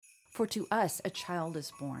For to us a child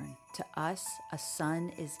is born, to us a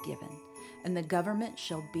son is given, and the government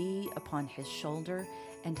shall be upon his shoulder,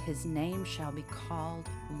 and his name shall be called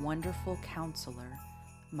Wonderful Counselor,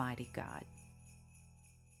 Mighty God.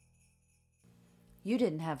 You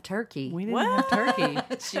didn't have turkey. We didn't have turkey.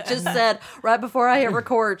 She just said, right before I hit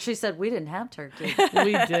record, she said, we didn't have turkey.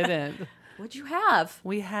 We didn't. What'd you have?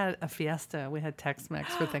 We had a fiesta. We had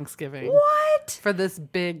Tex-Mex for Thanksgiving. What? For this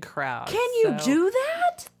big crowd. Can you do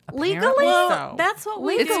that? Apparently Legally? so. That's what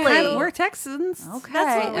we It's do. kind of, we're Texans. Okay.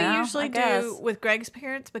 That's what we well, usually I guess. do with Greg's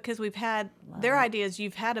parents because we've had their idea is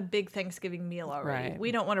you've had a big Thanksgiving meal already. Right.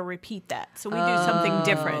 We don't want to repeat that, so we do something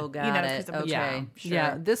different. got it. 'cause of- Okay. Yeah. sure.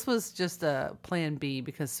 Yeah. This was just a plan B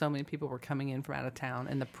because so many people were coming in from out of town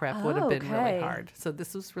and the prep would have been really Okay. hard. So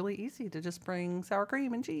this was really easy to just bring sour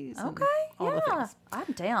cream and cheese. and Okay. all the Yeah. things.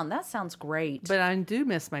 I'm down. That sounds great. But I do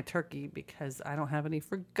miss my turkey because I don't have any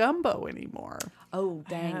for gumbo anymore. oh,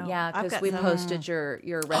 dang. Wow. Yeah, I've because got we some. posted your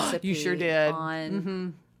recipe. You sure did.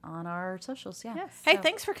 On our socials. Yeah. Hey,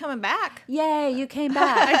 thanks for coming back. Yay, you came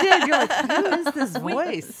back. I did. You're like, who is this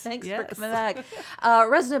voice? Thanks Yes. for coming back.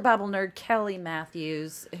 Resident Bible nerd Kelly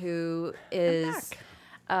Matthews, who is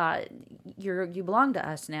you belong to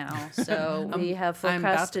us now, so we have full I'm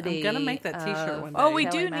custody. I'm gonna make that T-shirt one day. Oh, we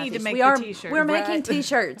Kelly do need to Matthews. make we the are, t-shirt. We're making Right.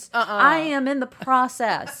 T-shirts. I am in the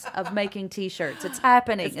process of making T-shirts. It's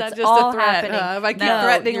happening. It's not just a all threat, happening. huh? If I keep No,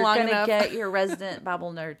 threatening you're long gonna enough. get your Resident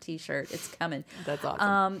Bible nerd T-shirt. It's coming. That's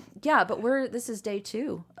awesome. Yeah, but this is day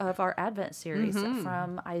 2 of our Advent series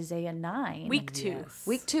from Isaiah 9. Week 2.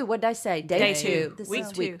 Week 2. What did I say? Day 2. two. This Week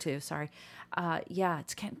is two. week 2. Sorry. Yeah,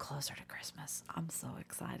 it's getting closer to Christmas. I'm so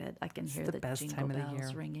excited. I can hear the the best jingle time of the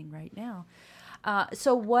bells year. ringing right now.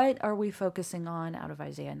 So what are we focusing on out of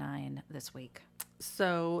Isaiah 9 this week?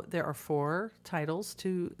 So there are 4 titles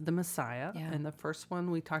to the Messiah, Yeah. and the first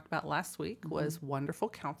one we talked about last week was Wonderful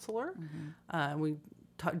Counselor. We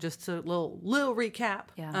talked just a little recap.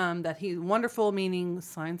 Yeah. That he's wonderful, meaning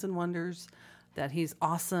signs and wonders. That he's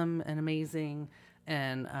awesome and amazing,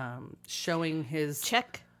 and showing his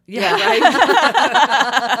Check. Yeah,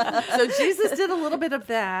 right. So Jesus did a little bit of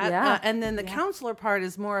that, Yeah. and then the counselor part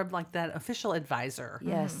is more of like that official advisor.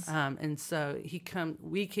 Yes. And so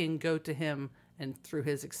we can go to him, and through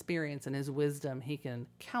his experience and his wisdom, he can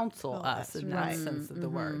counsel us in that sense of the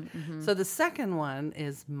word. So the second one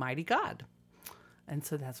is Mighty God, and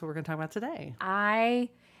so that's what we're going to talk about today.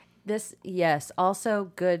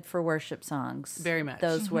 Also good for worship songs. Very much.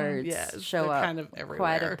 Those words Yes, show they're up kind of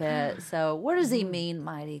quite a everywhere. bit. So what does he mean,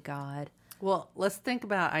 mighty God? Well, let's think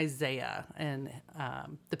about Isaiah and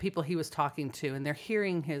the people he was talking to, and they're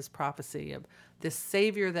hearing his prophecy of this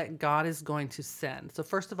Savior that God is going to send. So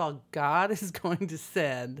first of all, God is going to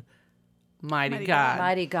send Mighty God.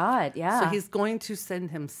 Mighty God, yeah. So he's going to send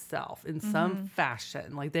himself in some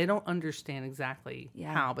fashion. Like they don't understand exactly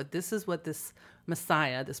how, but this is what this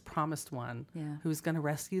Messiah, this promised one, who's going to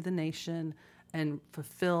rescue the nation and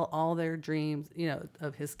fulfill all their dreams,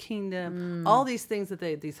 of his kingdom. All these things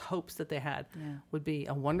these hopes that they had would be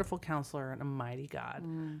a wonderful counselor and a mighty God.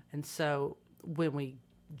 And so when we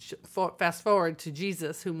fast forward to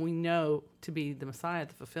Jesus, whom we know to be the Messiah,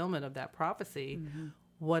 the fulfillment of that prophecy,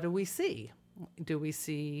 what do we see? Do we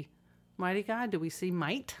see mighty God? Do we see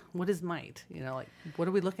might? What is might? What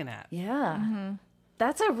are we looking at? Yeah.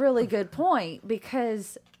 That's a really good point,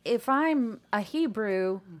 because if I'm a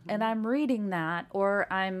Hebrew and I'm reading that, or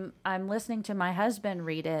I'm listening to my husband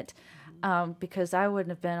read it, because I wouldn't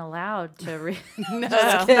have been allowed to read. No,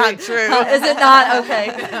 that's not true. Is it not?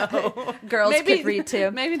 Okay. Girls could read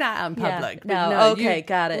too. Maybe not in public. Yeah. but No, okay, you-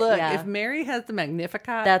 got it, Look, yeah. if Mary has the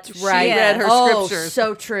Magnificat, That's she right. read her scriptures.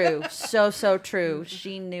 So true. So true.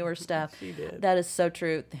 She knew her stuff. She did. That is so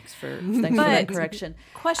true. Thanks for that correction.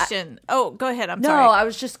 Question. Go ahead. I'm No, sorry. I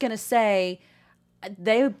was just going to say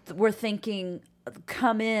they were thinking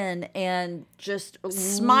come in and just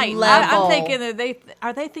Smite. level, I'm thinking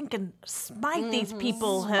are they thinking smite these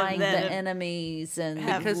people smite the that enemies and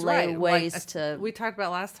Because lay right, waste to. we talked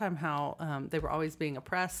about last time how they were always being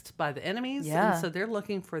oppressed by the enemies, Yeah. and so they're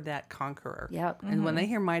looking for that conqueror. Yep. And when they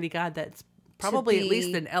hear mighty God, that's probably at be-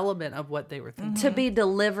 least an element of what they were thinking. to be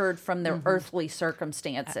delivered from their earthly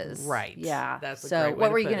circumstances. Right. Yeah. That's a so great way what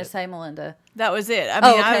to were you put going to it. say, Melinda? that was it. I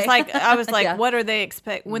Oh, mean, okay. I was like, Yeah. what are they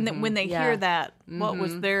expect when they Yeah. hear that? What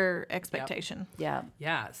was their expectation? Yeah.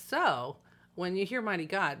 Yeah. So when you hear mighty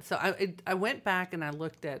God, so I went back and I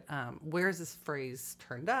looked at where is this phrase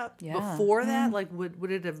turned up Yeah. before that? Like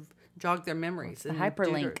would it have jogged their memories? The In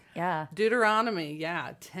hyperlink. Yeah. Deuteronomy,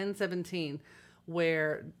 10:17,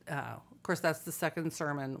 where of course that's the second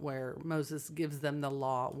sermon where Moses gives them the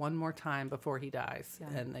law one more time before he dies,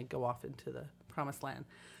 and they go off into the promised land.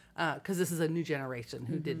 because this is a new generation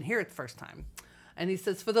who didn't hear it the first time. And he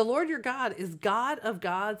says, "For the Lord your God is God of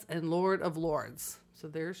gods and Lord of lords." So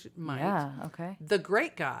there's might. Yeah, okay. "The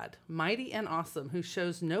great God, mighty and awesome, who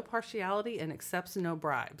shows no partiality and accepts no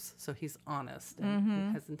bribes." So he's honest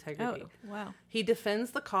and has integrity. Oh, wow. "He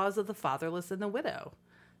defends the cause of the fatherless and the widow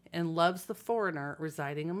and loves the foreigner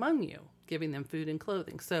residing among you, giving them food and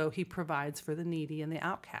clothing." So he provides for the needy and the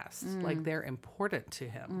outcasts. Like they're important to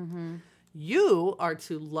him. "You are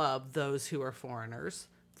to love those who are foreigners,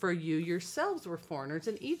 for you yourselves were foreigners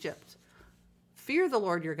in Egypt. Fear the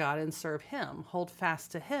Lord your God and serve him. Hold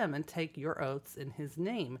fast to him and take your oaths in his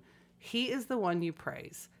name. He is the one you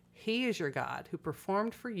praise. He is your God who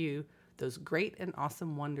performed for you those great and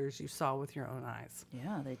awesome wonders you saw with your own eyes."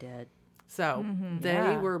 Yeah, they did. So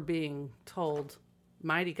they were being told,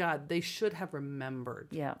 mighty God, they should have remembered.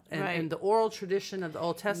 Yeah. And the oral tradition of the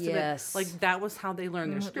Old Testament, Yes. like that was how they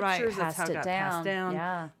learned their scriptures. That's how it got passed down.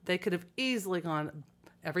 Yeah. They could have easily gone,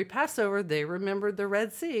 every Passover, they remembered the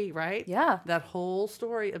Red Sea, right? Yeah. That whole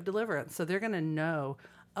story of deliverance. So they're going to know,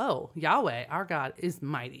 oh, Yahweh, our God, is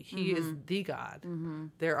mighty. He is the God.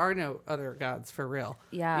 There are no other gods for real.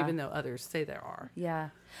 Yeah. Even though others say there are. Yeah.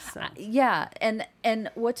 So. Yeah.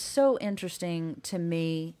 And what's so interesting to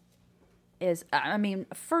me is, I mean,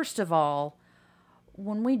 first of all,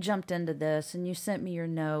 when we jumped into this and you sent me your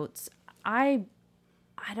notes, I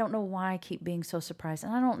don't know why I keep being so surprised.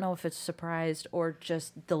 And I don't know if it's surprised or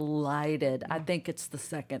just delighted. I think it's the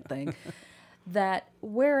second thing. That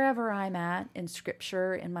wherever I'm at in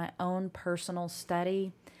scripture, in my own personal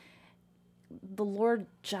study, the Lord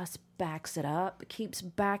just backs it up, keeps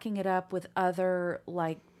backing it up with other,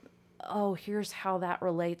 like, oh, here's how that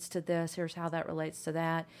relates to this, here's how that relates to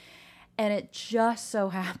that. And it just so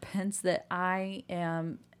happens that I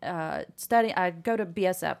am studying, I go to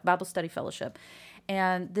BSF, Bible Study Fellowship.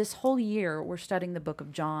 And this whole year, we're studying the book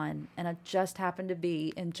of John. And I just happened to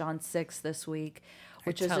be in John 6 this week,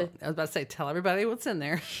 which is I was about to say, tell everybody what's in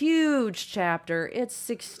there. Huge chapter. It's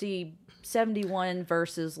 71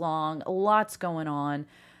 verses long. Lots going on.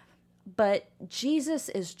 But Jesus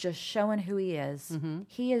is just showing who he is.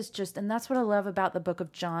 He is just, and that's what I love about the book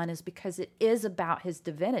of John, is because it is about his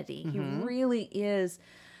divinity. He really is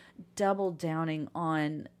double downing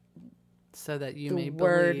on so that you the may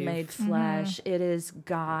Word believe. made flesh. It is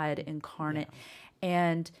God incarnate.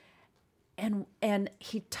 And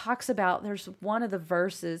he talks about, there's one of the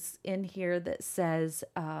verses in here that says,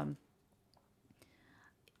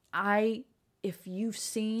 if you've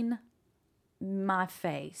seen my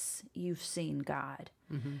face, you've seen God,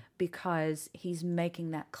 because he's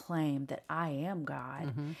making that claim that I am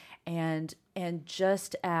God. And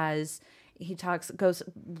just as he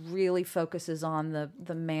really focuses on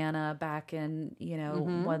the manna back in,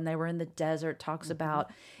 when they were in the desert, talks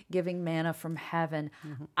about giving manna from heaven.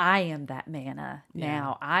 I am that manna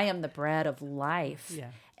now. I am the bread of life,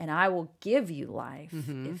 and I will give you life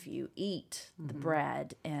if you eat the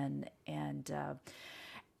bread. And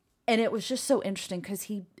it was just so interesting because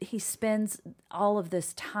he spends all of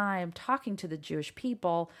this time talking to the Jewish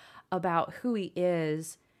people about who he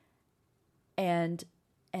is and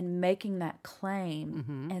making that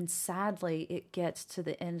claim. And sadly, it gets to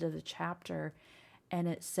the end of the chapter and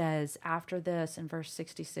it says, after this, in verse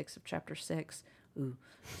 66 of chapter 6,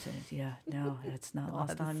 it's not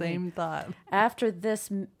lost on me. Same thought. After this,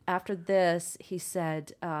 he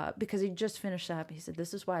said, because he just finished up, he said,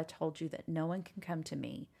 "This is why I told you that no one can come to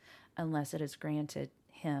me unless it is granted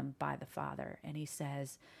him by the Father." And it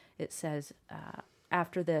says,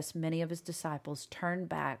 after this, many of his disciples turned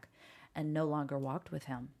back and no longer walked with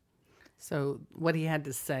him. So what he had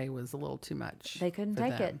to say was a little too much. They couldn't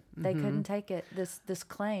take it. They couldn't take it. This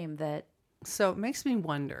claim that. So it makes me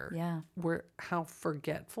wonder, how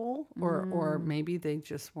forgetful, or maybe they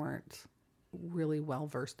just weren't really well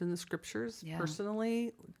versed in the scriptures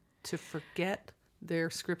personally, to forget their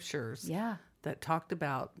scriptures that talked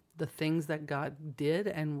about the things that God did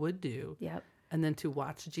and would do. And then to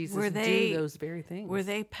watch Jesus do those very things. Were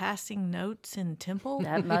they passing notes in temple?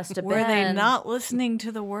 That must have been. Were they not listening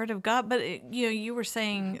to the word of God? But you were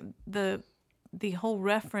saying the whole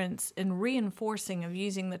reference and reinforcing of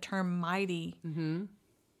using the term mighty,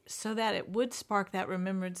 so that it would spark that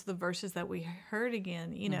remembrance of the verses that we heard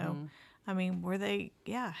again. I mean, were they?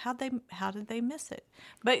 Yeah. How did they miss it?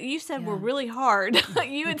 But you said we're really hard.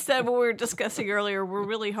 You had said when we were discussing earlier, we're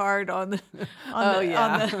really hard on the.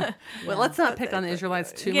 Well, let's not pick on the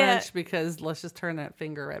Israelites too much, because let's just turn that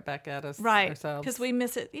finger right back at us ourselves. Because we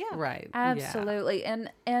miss it. Yeah. Right. Absolutely. Yeah.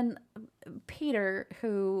 And Peter,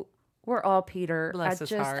 who we're all Peter. Bless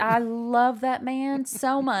his heart. I love that man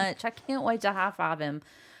so much. I can't wait to high five him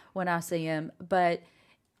when I see him. But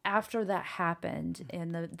after that happened,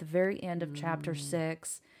 in the very end of chapter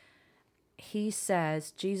 6,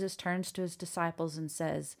 Jesus turns to his disciples and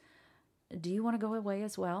says, do you want to go away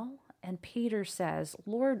as well? And Peter says,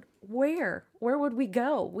 Lord, where would we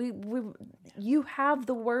go? You have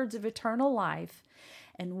the words of eternal life,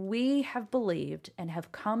 and we have believed and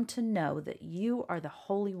have come to know that you are the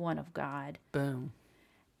Holy One of God. Boom.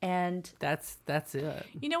 And that's it.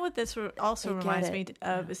 You know what this also reminds me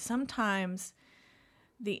of is sometimes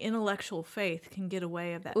the intellectual faith can get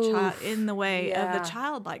away of that child in the way of the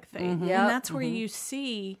childlike faith. Mm-hmm. And that's where you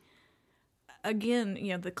see, again,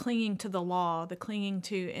 the clinging to the law, the clinging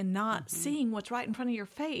to, and not seeing what's right in front of your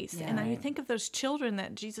face. Yeah. And you think of those children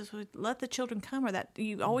that Jesus would let the children come, or that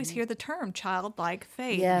you always hear the term childlike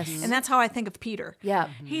faith. Yes. And that's how I think of Peter. Yeah.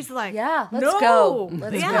 He's like, let's no, go.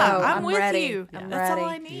 Let's go. I'm with ready. you. I'm That's ready. all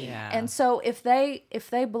I need. Yeah. And so if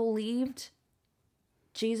they believed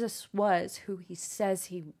Jesus was who he says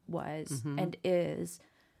he was and is,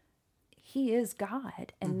 he is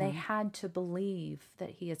God, and they had to believe that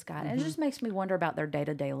he is God. And it just makes me wonder about their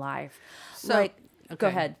day-to-day life. So, Go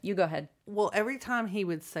ahead. You go ahead. Well, every time he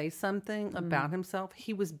would say something about himself,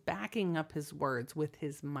 he was backing up his words with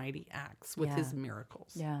his mighty acts, with his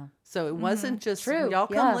miracles. Yeah. So it wasn't just, True. y'all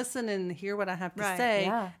come Yeah. listen and hear what I have to Right. say,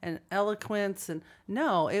 Yeah. and eloquence. And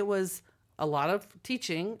no, it was a lot of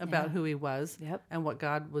teaching about who he was and what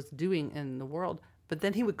God was doing in the world. But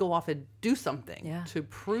then he would go off and do something to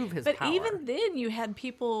prove his But power. even then, you had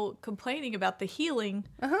people complaining about the healing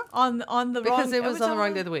on the wrong, because it was on the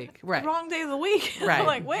wrong day of the week. Right. The wrong day of the week. Right. I'm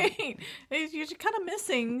like, wait, you're kind of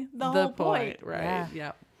missing the whole point. Right. Yeah.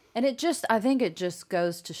 Yep. And I think it just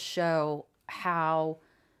goes to show how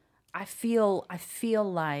I feel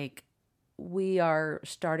like we are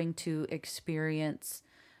starting to experience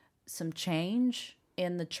some change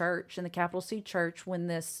in the church, in the capital C church, when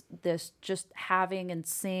this just having and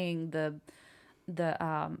seeing the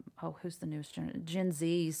who's the newest generation? Gen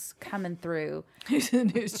Z's coming through. Who's the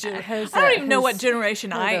news generation? I don't even know what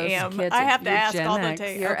generation I am. I have to ask Gen all the X.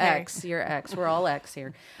 time. You're Okay. X. You're X. We're all X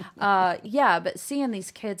here. But seeing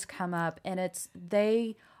these kids come up, and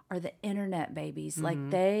they are the internet babies. Like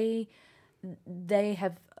they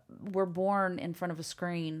were born in front of a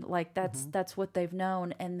screen. Like that's what they've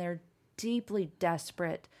known, and they're deeply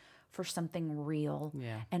desperate for something real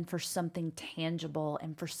and for something tangible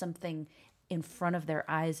and for something in front of their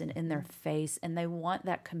eyes and in their face. And they want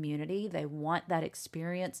that community. They want that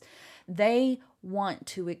experience. They want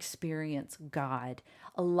to experience God.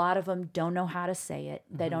 A lot of them don't know how to say it.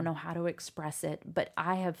 They don't know how to express it. But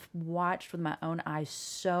I have watched with my own eyes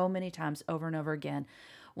so many times over and over again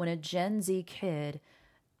when a Gen Z kid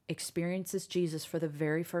experiences Jesus for the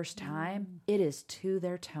very first time, it is to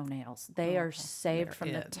their toenails. They are saved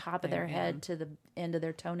from the top of their head to the end of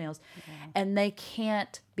their toenails. And they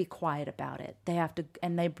can't be quiet about it. They have to,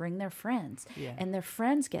 and they bring their friends, and their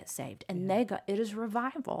friends get saved, and it is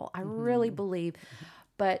revival. I really believe.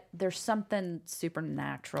 But there's something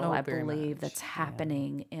supernatural, I believe, that's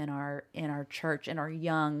happening in our church, in our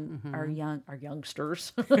youngsters,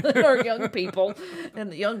 our young people,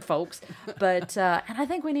 and the young folks. But and I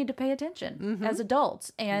think we need to pay attention as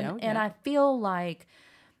adults, and I feel like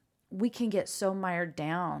we can get so mired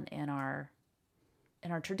down in our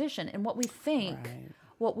tradition and what we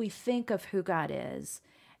think of who God is.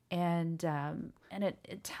 And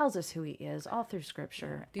it tells us who he is all through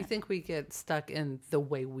Scripture. Do you think we get stuck in the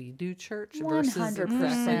way we do church 100%. versus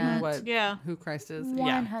exactly who Christ is?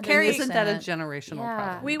 100%. Carrie, isn't that a generational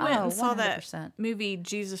problem? We went and saw 100%. that movie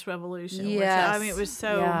Jesus Revolution. Yes. Which, it was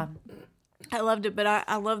so. I loved it, but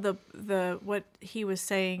I love the what he was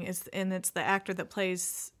saying is, and it's the actor that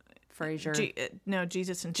plays Frasier.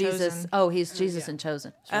 Jesus and Chosen. Jesus. Oh, he's Jesus and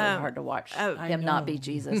Chosen. It's really hard to watch him not be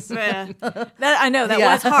Jesus. That I know that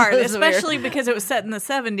was hard, especially because it was set in the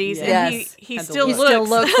 70s, and he still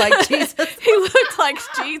looks like Jesus. He looked like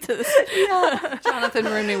Jesus. Jonathan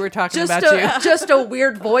Rooney, we're talking Just about you. just a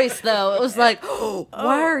weird voice, though. It was like,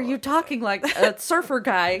 why are you talking like a surfer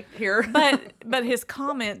guy here? But his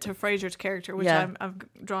comment to Frasier's character, which I've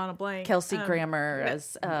drawn a blank. Kelsey Grammer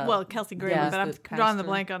as Kelsey Grammer, but I'm drawing the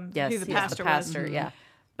blank on who the pastor was. Yeah.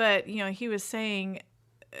 But he was saying,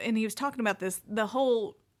 and he was talking about the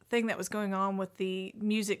whole thing that was going on with the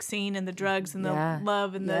music scene and the drugs and the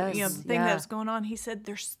love and the thing that was going on. He said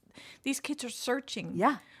these kids are searching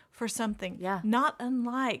for something, not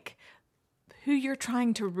unlike who you're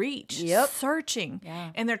trying to reach, searching,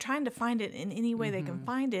 and they're trying to find it in any way they can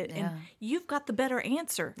find it, and you've got the better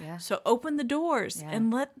answer. So open the doors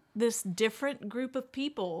and let this different group of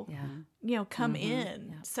people, come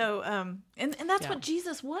in. So, and that's what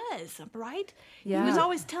Jesus was, right? He was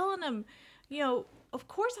always telling them, of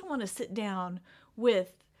course I want to sit down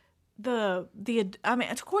with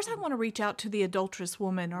of course I want to reach out to the adulterous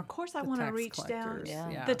woman, or of course I want to reach down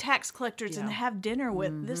the tax collectors and have dinner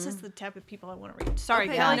with. This is the type of people I want to reach. Sorry,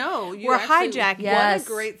 Kelly. No, we're hijacking. What a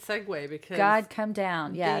great segue, because God come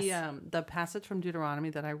down. Yes. The passage from Deuteronomy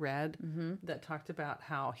that I read that talked about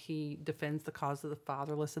how he defends the cause of the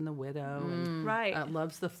fatherless and the widow and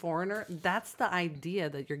loves the foreigner. That's the idea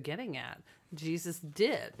that you're getting at. Jesus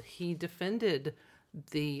did. He defended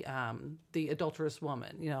the adulterous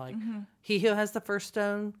woman, like he who has the first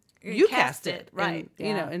stone, you cast it, right?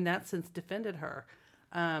 And, in that sense defended her.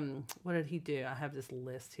 What did he do? I have this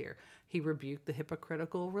list here. He rebuked the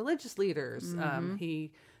hypocritical religious leaders.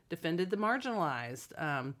 He defended the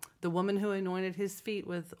marginalized, the woman who anointed his feet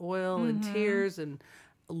with oil and tears, and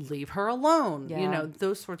leave her alone.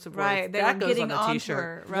 Those sorts of words. Right, that goes on a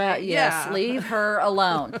t-shirt. Right. Yes, leave her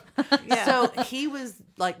alone. So he was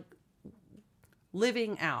like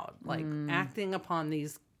living out, like acting upon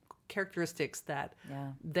these characteristics that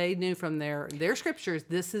they knew from their scriptures.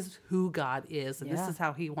 This is who God is, and this is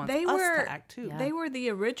how he wants us to act too. They were the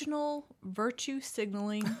original virtue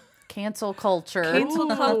signaling cancel culture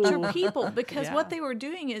people, because what they were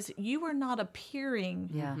doing is, you were not appearing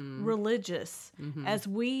religious as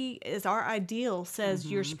our ideal says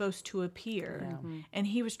you're supposed to appear. And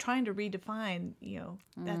he was trying to redefine,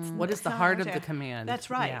 what is the heart of the command. That's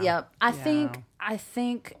right. I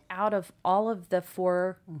think out of all of the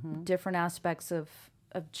four different aspects of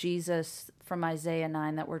Jesus from Isaiah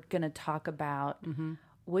 9 that we're going to talk about,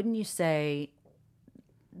 wouldn't you say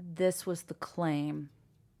this was the claim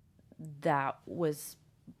that was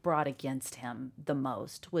brought against him the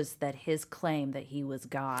most, was that his claim that he was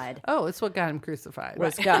God? Oh, it's what got him crucified.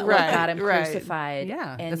 What got him crucified.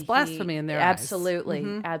 Yeah, and it's blasphemy in their eyes. Absolutely.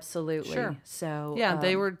 Sure. So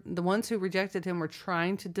they were the ones who rejected him were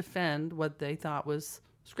trying to defend what they thought was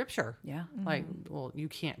scripture. Yeah. Like, well, you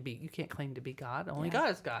can't claim to be God. Only God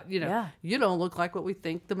is God. You don't look like what we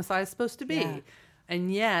think the Messiah is supposed to be. Yeah.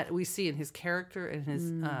 And yet we see in his character and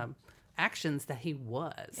his actions that he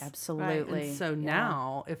was. Absolutely. Right? And so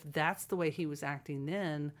now, if that's the way he was acting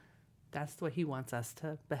then, that's the way he wants us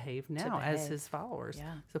to behave now as his followers.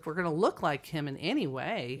 Yeah. So if we're going to look like him in any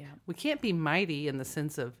way, we can't be mighty in the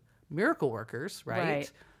sense of miracle workers,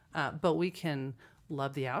 right? But we can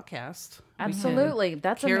love the outcast. Absolutely.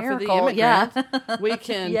 That's a miracle. For the immigrant. We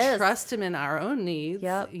can trust him in our own needs.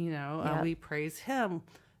 We praise him,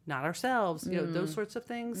 not ourselves. Those sorts of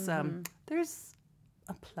things. There's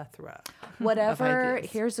a plethora. Whatever,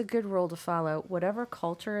 here's a good rule to follow. Whatever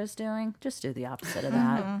culture is doing, just do the opposite of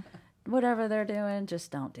that. Whatever they're doing,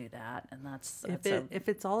 just don't do that. And that's if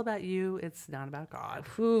it's all about you, it's not about God.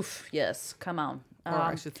 Oof, yes, come on. Or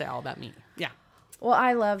I should say all about me. Yeah. Well,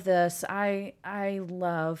 I love this. I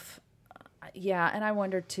love, and I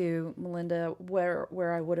wondered too, Melinda, where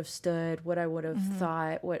I would have stood, what I would have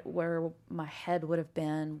thought, where my head would have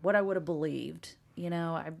been, what I would have believed.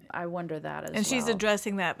 I wonder that as well. And she's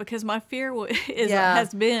addressing that, because my fear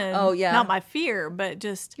has been, not my fear, but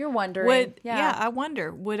just... You're wondering. I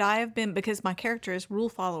wonder, would I have been, because my character is rule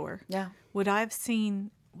follower, would I have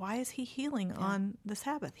seen, why is he healing on the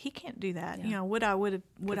Sabbath? He can't do that. Would I have been...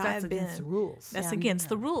 That's against the rules. That's against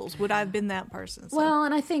the rules. Would I have been that person? So. Well,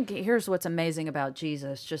 and I think here's what's amazing about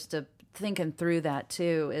Jesus, just to thinking through that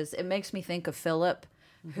too, is it makes me think of Philip,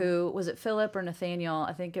 who, was it Philip or Nathaniel?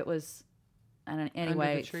 I think it was...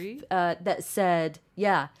 Anyway, under the tree? That said,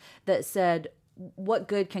 what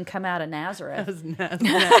good can come out of Nazareth?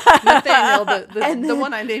 Nathaniel, the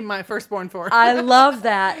one I named my firstborn for. I love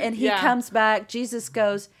that. And he comes back. Jesus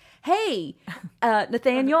goes, hey,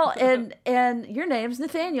 Nathaniel, and your name's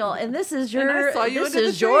Nathaniel, and this is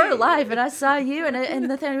your life, and I saw you, and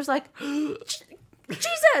Nathaniel's like,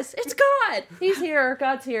 Jesus, it's God. He's here.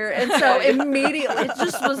 God's here. And so immediately it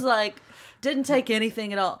just was like, didn't take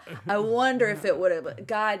anything at all. I wonder if it would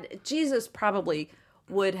have, Jesus probably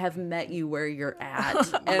would have met you where you're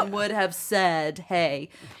at and would have said, hey,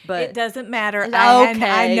 but it doesn't matter.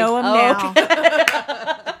 I know him now.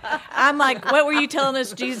 I'm like, what were you telling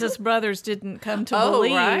us? Jesus' brothers didn't come to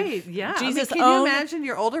believe. Right. Yeah. Jesus, can you imagine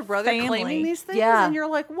your older brother claiming these things? Yeah. And you're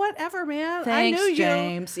like, whatever, man. Thanks, I knew you.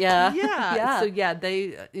 James. Yeah. Yeah. So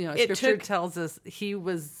they, scripture tells us he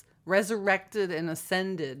was resurrected and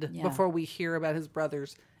ascended before we hear about his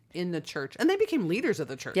brothers in the church, and they became leaders of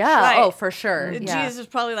the church. Yeah, right. Oh, for sure. Yeah. Jesus was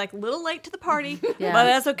probably like a little late to the party, but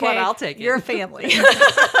that's okay. But I'll take it. You're a family.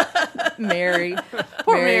 Mary,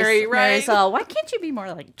 poor Mary, right? Mary's all, why can't you be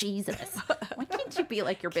more like Jesus? Why can't you be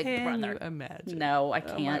like your big brother? Can you imagine? No, I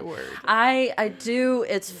can't. Oh, my word. I do.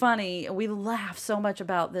 It's funny. We laugh so much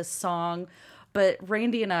about this song, But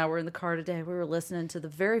Randy and I were in the car today. We were listening to the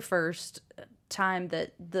very first time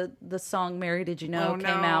that the song "Mary Did You Know" came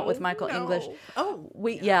out with Michael English.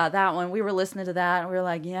 That one. We were listening to that and we were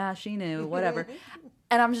like, yeah, she knew, whatever.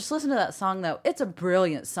 And I'm just listening to that song though. It's a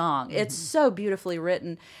brilliant song. Mm-hmm. It's so beautifully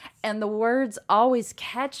written, and the words always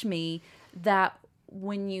catch me that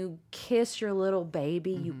when you kiss your little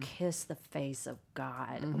baby, you kiss the face of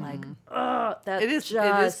God. Like, that it is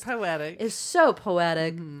poetic. It's so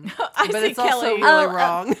poetic. But it's also really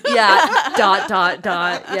wrong. Yeah. ...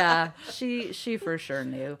 Yeah. She for sure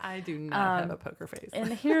knew. I do not have a poker face.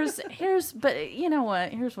 And but you know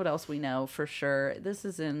what? Here's what else we know for sure. This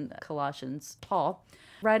is in Colossians. Paul,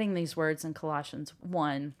 writing these words in Colossians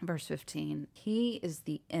 1, verse 15. He is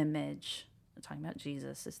the image. Talking about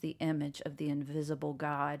Jesus, is the image of the invisible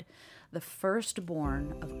God, the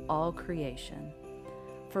firstborn of all creation.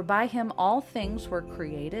 For by him all things were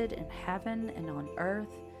created in heaven and on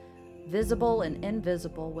earth, visible and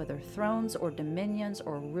invisible, whether thrones or dominions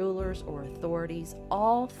or rulers or authorities,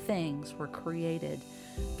 all things were created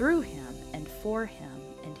through him and for him,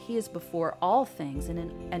 and he is before all things,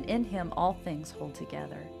 and in him all things hold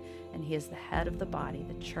together. And he is the head of the body,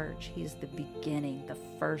 the church. He is the beginning, the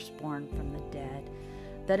firstborn from the dead,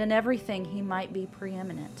 that in everything he might be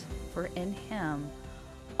preeminent. For in him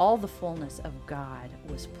all the fullness of God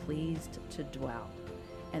was pleased to dwell,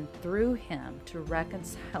 and through him to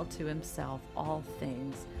reconcile to himself all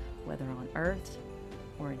things, whether on earth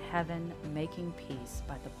or in heaven, making peace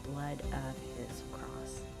by the blood of his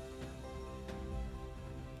cross.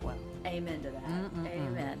 Well, amen to that.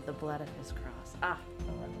 Amen. The blood of his cross. I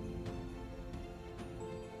love it.